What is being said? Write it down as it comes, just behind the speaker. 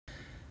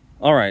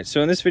All right,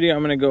 so in this video,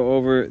 I'm gonna go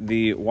over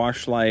the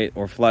wash light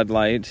or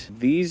floodlight.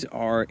 These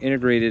are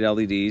integrated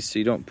LEDs, so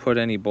you don't put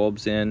any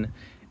bulbs in.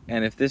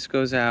 And if this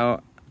goes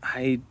out,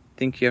 I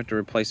think you have to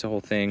replace the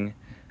whole thing.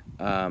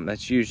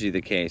 That's usually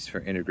the case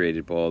for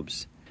integrated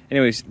bulbs.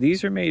 Anyways,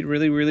 these are made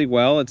really, really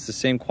well. It's the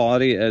same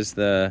quality as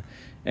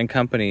and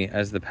company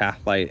as the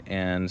Pathlight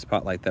and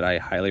Spotlight that I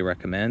highly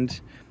recommend.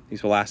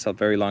 These will last a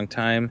very long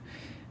time.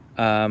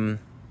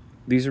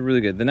 These are really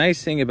good. The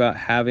nice thing about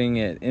having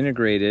it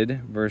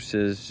integrated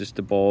versus just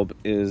a bulb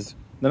is,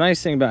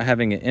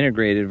 having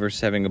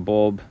a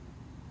bulb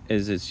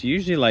is it's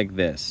usually like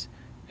this.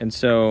 And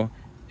so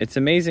it's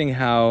amazing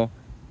how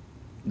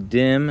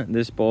dim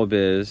this bulb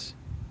is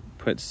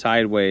put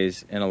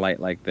sideways in a light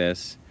like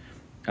this,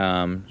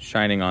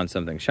 shining on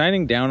something.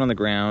 Shining down on the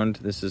ground,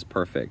 this is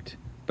perfect.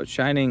 But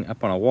shining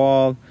up on a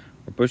wall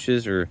or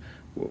bushes or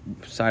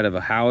side of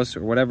a house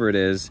or whatever it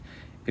is,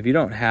 if you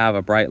don't have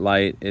a bright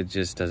light, it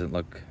just doesn't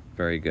look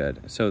very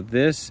good. So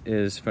this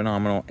is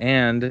phenomenal,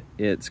 and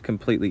it's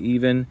completely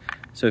even.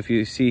 So if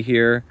you see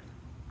here,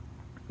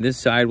 this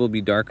side will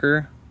be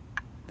darker,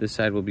 this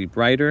side will be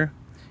brighter,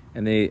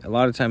 and a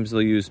lot of times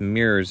they'll use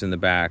mirrors in the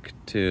back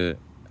to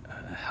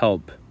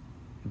help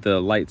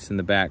the lights in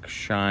the back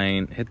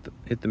shine,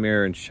 hit the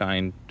mirror and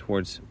shine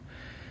towards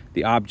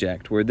the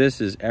object, where this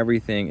is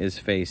everything is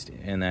faced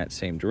in that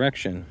same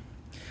direction.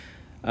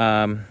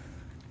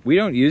 We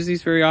don't use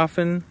these very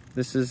often.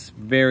 This is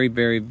very,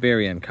 very,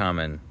 very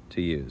uncommon to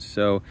use.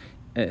 So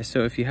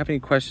if you have any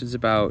questions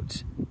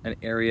about an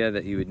area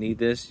that you would need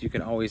this, you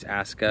can always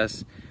ask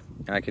us,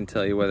 and I can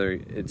tell you whether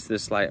it's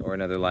this light or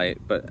another light.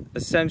 But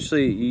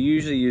essentially, you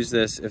usually use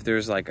this if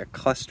there's like a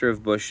cluster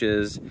of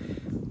bushes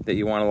that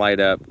you want to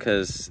light up,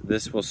 because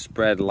this will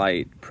spread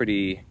light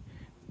pretty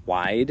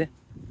wide,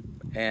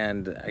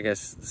 and I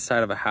guess the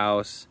side of a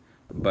house.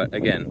 But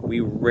again,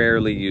 we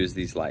rarely use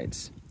these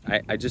lights.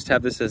 I just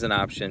have this as an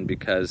option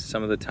because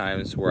some of the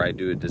times where I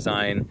do a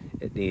design,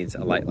 it needs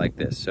a light like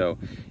this. So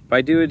if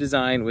I do a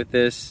design with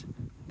this,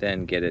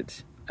 then get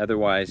it.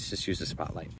 Otherwise, just use a Spotlight.